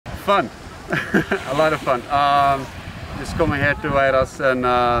fun. A lot of fun. Just coming here to Eiras and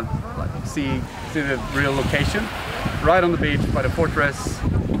see the real location. Right on the beach by the fortress.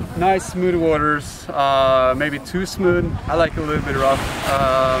 Nice smooth waters, maybe too smooth. I like a little bit rough.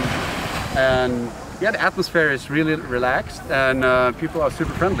 And yeah, the atmosphere is really relaxed and people are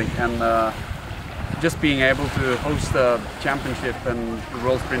super friendly. And just being able to host the championship and the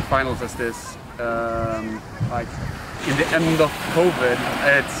World Sprint Finals as this, like in the end of COVID,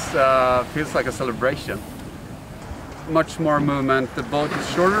 it feels like a celebration. Much more movement. The boat is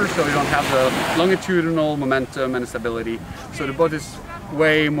shorter, so you don't have the longitudinal momentum and stability. So the boat is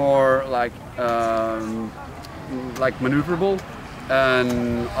way more like maneuverable,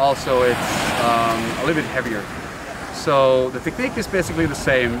 and also it's a little bit heavier. So the technique is basically the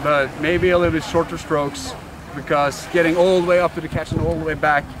same, but maybe a little bit shorter strokes, because getting all the way up to the catch and all the way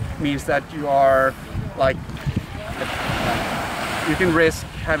back means that you are like, you can risk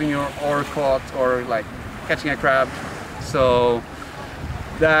having your oar caught or like catching a crab. So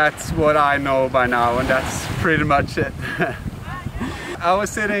that's what I know by now, and that's pretty much it. I was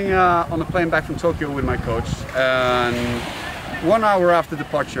sitting on a plane back from Tokyo with my coach, and 1 hour after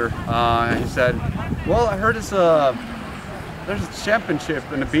departure, he said, "Well, I heard there's a championship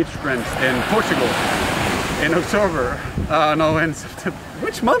in the beach sprint in Portugal in October." No, in September.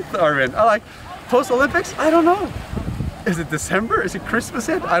 Which month are we in? I like, post-Olympics? I don't know. Is it December? Is it Christmas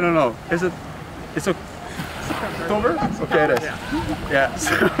yet? I don't know. Is it? It's October? Okay, it is. Yeah.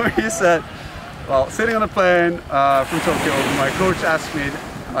 So he said, well, sitting on a plane from Tokyo, my coach asked me,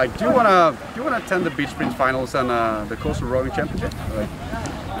 like, do you wanna attend the beach sprint finals and the coastal rowing championship? I'm like,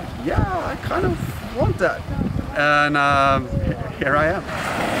 yeah, I kind of want that. And here I am.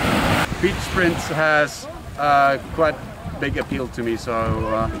 Beach sprints has quite big appeal to me,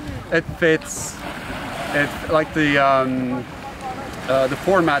 so it fits. It's like the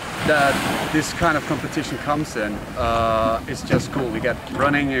format that this kind of competition comes in. It's just cool. You get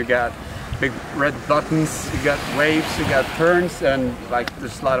running, you get big red buttons, you got waves, you got turns, and like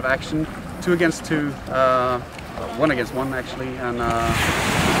there's a lot of action. 2 against 2, 1 against 1 actually, and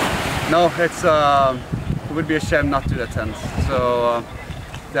no, it's it would be a shame not to attend. So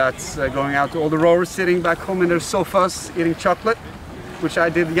that's going out to all the rowers sitting back home in their sofas eating chocolate, which I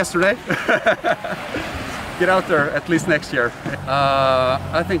did yesterday. Get out there at least next year.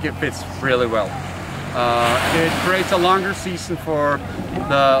 I think it fits really well. It creates a longer season for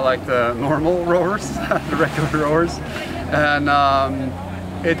the normal rowers, the regular rowers, and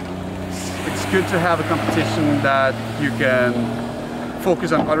it's good to have a competition that you can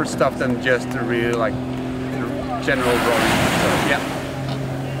focus on other stuff than just the real general rowing. So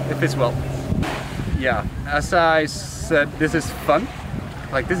yeah, it fits well. Yeah, as I said, this is fun.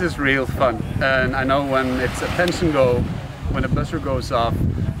 Like, this is real fun, and I know when it's a tension go, when the buzzer goes off,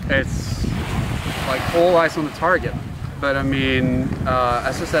 it's like all eyes on the target. But I mean,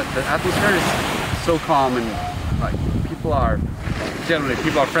 as I said, the atmosphere is so calm, and like people are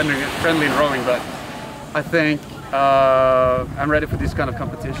friendly in rowing. But I think I'm ready for this kind of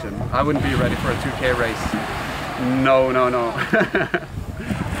competition. I wouldn't be ready for a 2K race. No.